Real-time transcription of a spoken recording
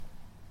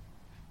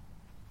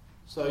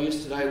So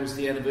yesterday was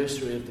the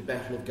anniversary of the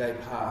Battle of Gay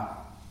Par,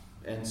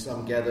 and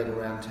some gathered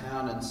around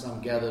town and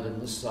some gathered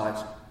in this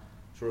site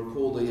to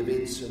recall the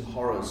events and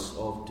horrors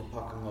of Te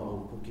Pakanga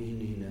o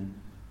Pukehinihina,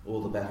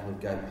 or the Battle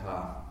of Gay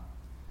Par,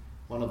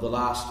 one of the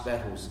last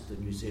battles of the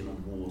New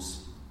Zealand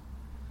Wars.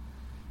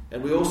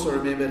 And we also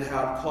remembered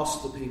how it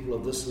cost the people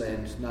of this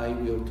land, Ngāi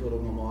Wio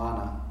Toronga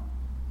Moana,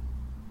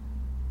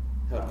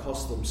 how it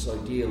cost them so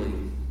dearly.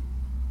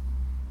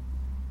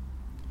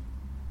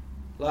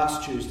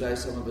 Last Tuesday,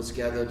 some of us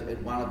gathered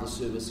at one of the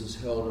services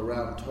held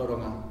around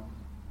Tauranga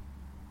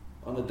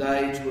on a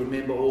day to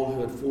remember all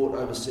who had fought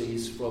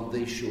overseas from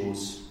these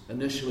shores,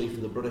 initially for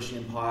the British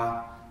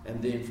Empire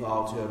and then for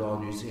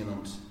Aotearoa New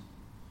Zealand.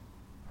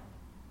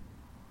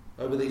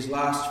 Over these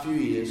last few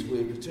years, we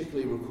have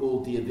particularly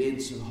recalled the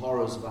events and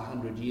horrors of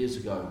 100 years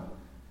ago,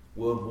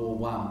 World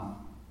War I,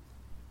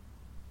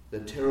 the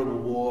terrible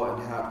war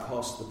and how it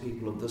cost the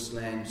people of this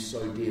land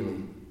so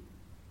dearly.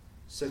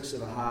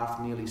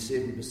 6.5%, nearly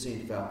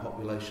 7% of our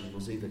population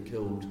was either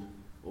killed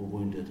or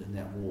wounded in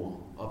that war,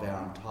 of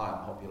our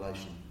entire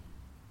population.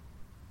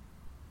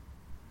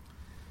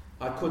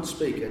 I could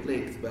speak at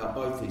length about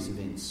both these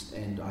events,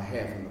 and I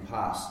have in the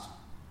past.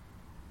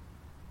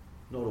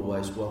 Not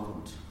always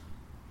welcomed.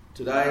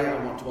 Today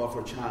I want to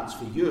offer a chance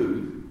for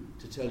you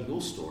to tell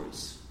your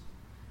stories.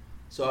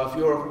 So if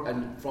you're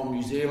from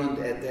New Zealand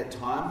at that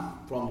time,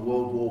 from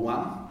World War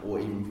I, or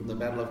even from the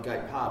Battle of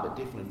Gay Par, but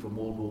definitely from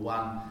World War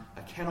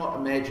I cannot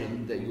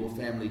imagine that your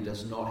family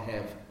does not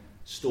have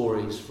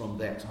stories from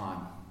that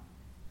time.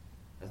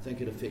 I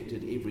think it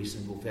affected every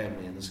single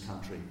family in this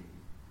country.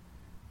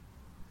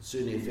 It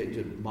certainly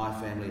affected my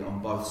family on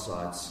both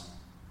sides.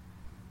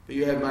 But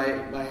you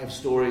may have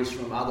stories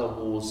from other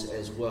wars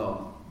as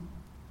well.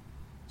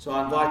 So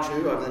I invite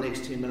you over the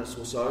next 10 minutes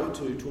or so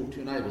to talk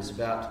to your neighbours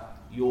about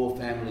your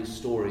family's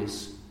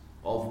stories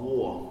of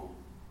war,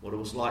 what it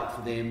was like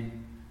for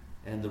them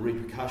and the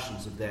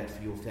repercussions of that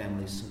for your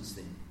family since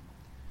then.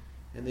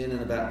 And then in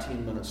about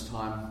 10 minutes'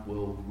 time,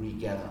 we'll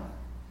regather.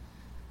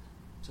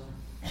 So,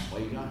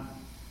 away you go.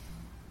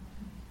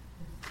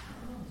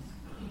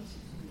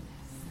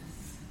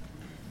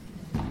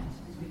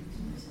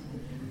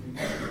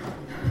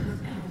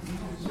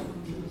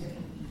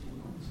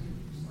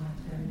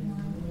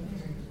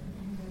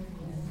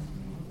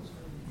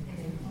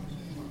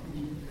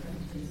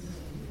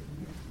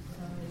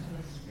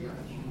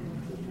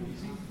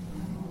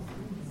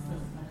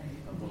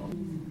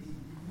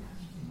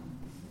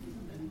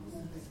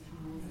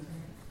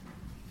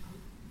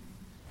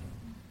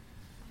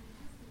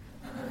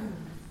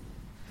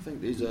 I think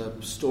these are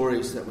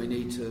stories that we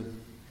need to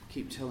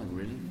keep telling,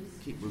 really,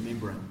 keep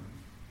remembering.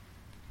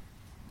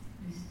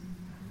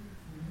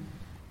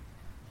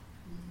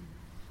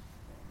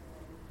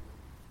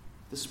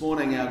 This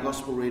morning our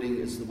gospel reading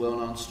is the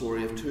well-known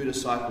story of two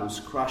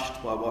disciples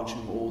crushed by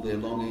watching all their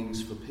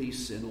longings for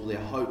peace and all their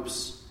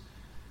hopes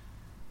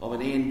of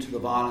an end to the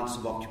violence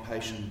of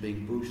occupation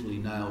being brutally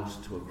nailed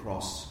to a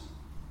cross.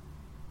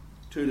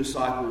 Two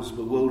disciples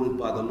bewildered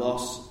by the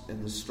loss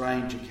and the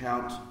strange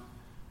account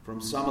from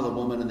some of the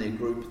women in their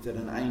group that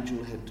an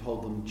angel had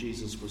told them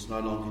Jesus was no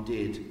longer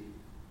dead,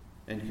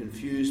 and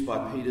confused by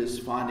Peter's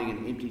finding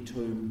an empty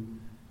tomb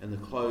and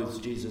the clothes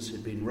Jesus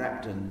had been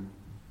wrapped in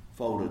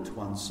folded to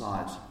one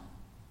side.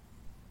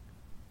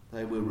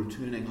 They were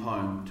returning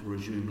home to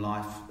resume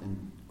life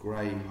in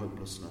grey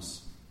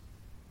hopelessness.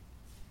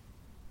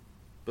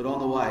 But on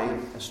the way,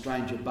 a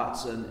stranger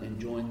butts in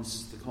and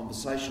joins the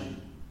conversation,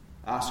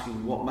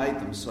 asking what made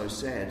them so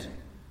sad,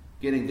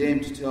 getting them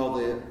to tell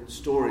their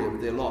story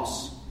of their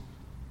loss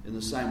in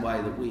the same way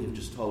that we have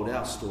just told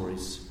our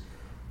stories,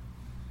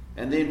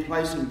 and then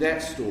placing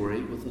that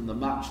story within the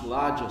much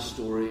larger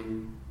story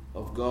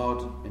of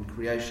God and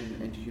creation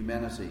and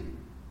humanity,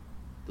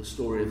 the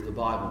story of the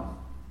Bible.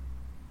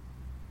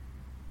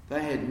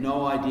 They had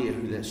no idea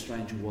who that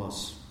stranger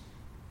was,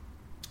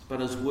 but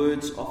his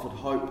words offered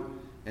hope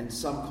and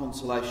some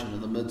consolation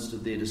in the midst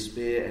of their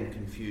despair and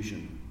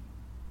confusion.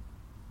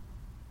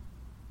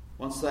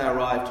 Once they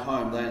arrived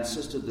home, they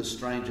insisted the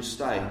stranger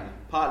stay,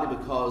 partly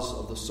because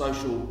of the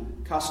social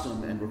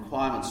custom and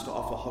requirements to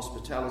offer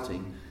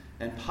hospitality,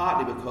 and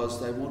partly because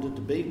they wanted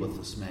to be with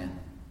this man,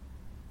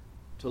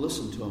 to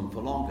listen to him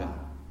for longer.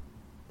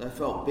 They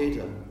felt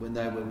better when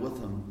they were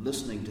with him,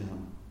 listening to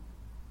him.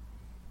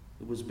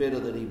 It was better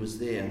that he was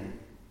there.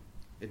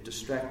 It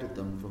distracted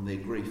them from their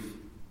grief.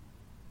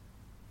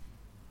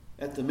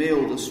 At the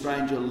meal, the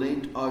stranger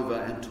leant over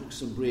and took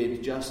some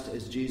bread, just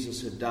as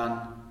Jesus had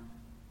done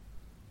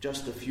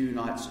just a few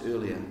nights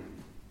earlier.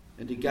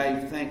 And he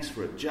gave thanks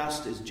for it,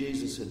 just as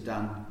Jesus had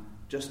done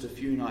just a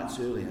few nights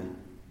earlier.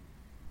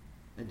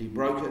 And he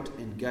broke it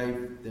and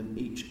gave them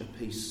each a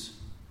piece,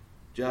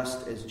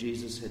 just as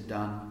Jesus had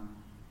done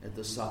at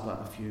the supper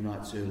a few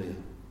nights earlier.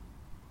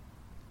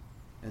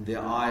 And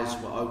their eyes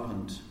were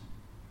opened.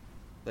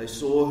 They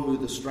saw who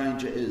the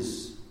stranger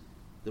is,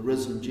 the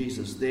risen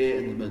Jesus, there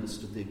in the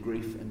midst of their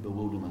grief and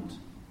bewilderment.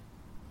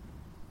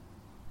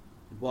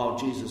 While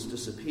Jesus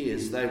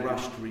disappears, they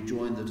rush to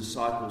rejoin the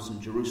disciples in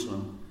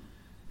Jerusalem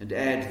and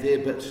add their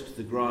bit to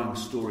the growing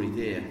story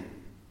there.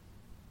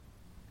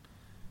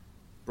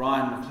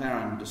 Brian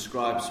McLaren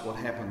describes what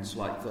happens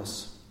like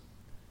this.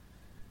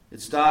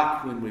 It's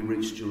dark when we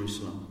reach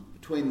Jerusalem.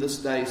 Between this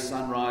day's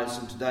sunrise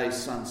and today's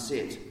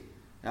sunset,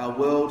 our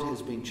world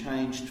has been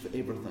changed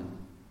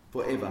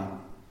forever.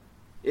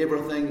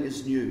 Everything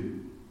is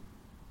new.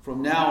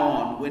 From now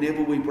on,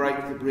 whenever we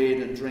break the bread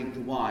and drink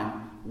the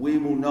wine, we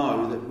will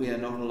know that we are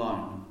not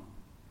alone.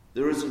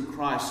 The risen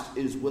Christ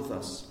is with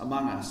us,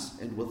 among us,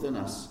 and within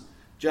us,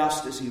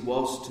 just as he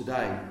was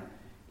today,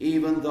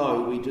 even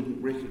though we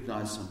didn't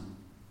recognize him.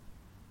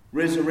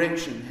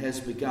 Resurrection has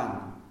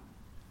begun.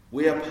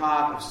 We are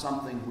part of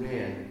something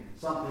rare,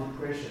 something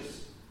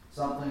precious,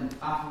 something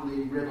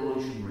utterly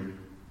revolutionary.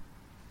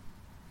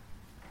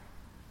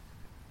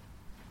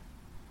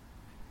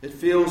 It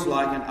feels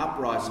like an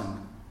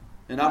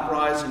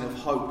uprising of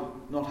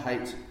hope, not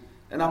hate,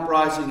 an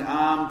uprising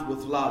armed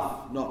with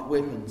love, not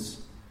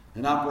weapons,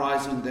 an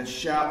uprising that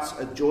shouts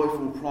a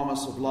joyful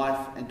promise of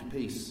life and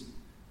peace,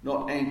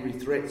 not angry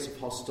threats of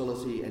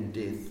hostility and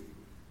death.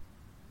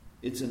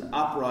 It's an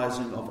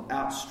uprising of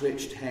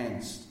outstretched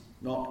hands,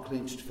 not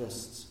clenched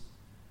fists.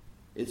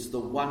 It's the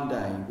one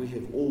day we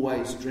have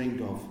always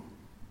dreamed of,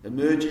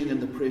 emerging in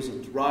the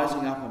present,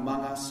 rising up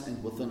among us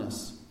and within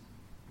us.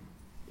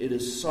 It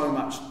is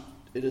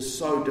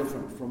so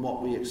different from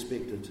what we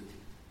expected,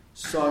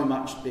 so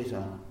much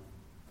better.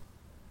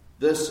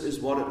 This is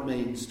what it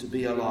means to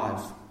be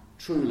alive,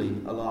 truly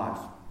alive.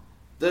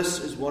 This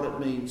is what it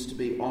means to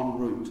be en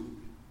route,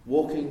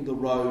 walking the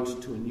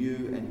road to a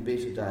new and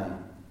better day.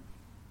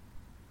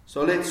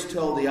 So let's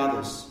tell the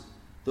others,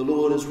 the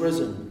Lord is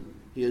risen,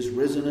 he is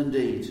risen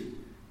indeed.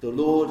 The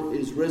Lord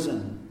is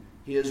risen,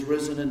 he is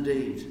risen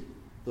indeed.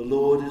 The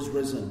Lord is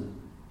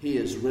risen, he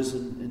is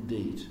risen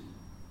indeed.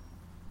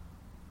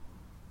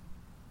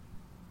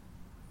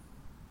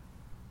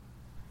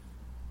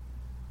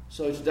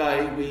 So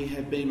today we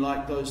have been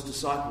like those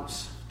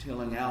disciples,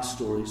 telling our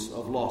stories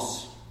of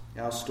loss,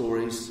 our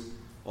stories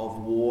of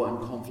war and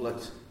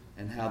conflict,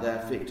 and how they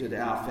affected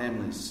our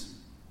families.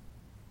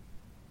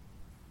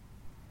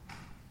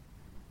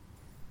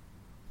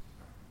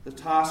 The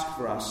task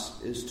for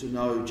us is to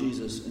know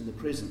Jesus in the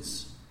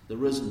presence, the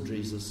risen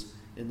Jesus,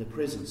 in the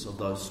presence of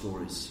those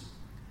stories,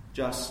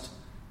 just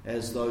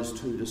as those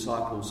two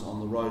disciples on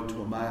the road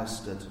to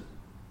Emmaus did.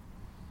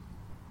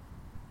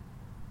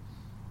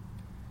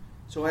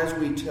 So as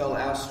we tell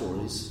our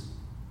stories,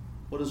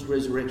 what does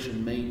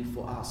resurrection mean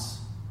for us?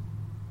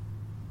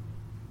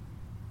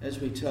 As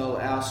we tell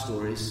our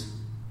stories,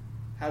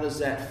 how does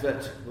that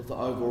fit with the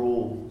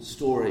overall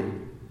story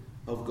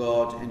of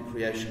God and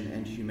creation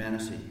and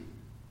humanity?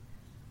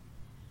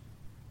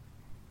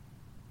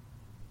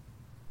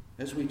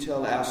 As we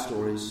tell our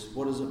stories,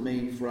 what does it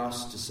mean for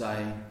us to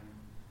say,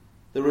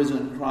 the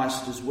risen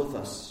Christ is with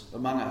us,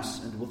 among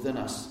us and within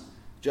us,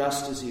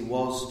 just as he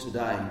was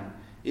today,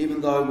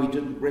 even though we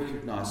didn't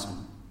recognize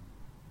him?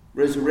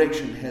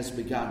 Resurrection has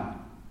begun.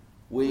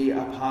 We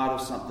are part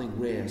of something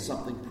rare,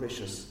 something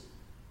precious,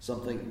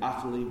 something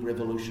utterly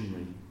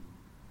revolutionary.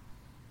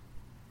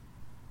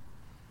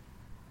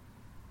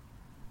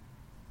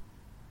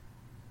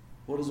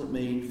 What does it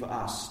mean for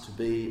us to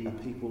be a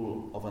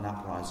people of an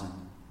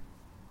uprising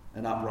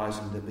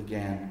that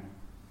began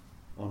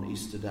on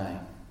Easter Day?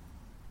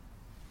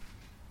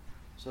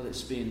 So let's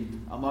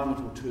spend a moment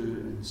or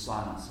two in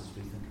silence as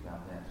we think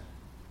about that.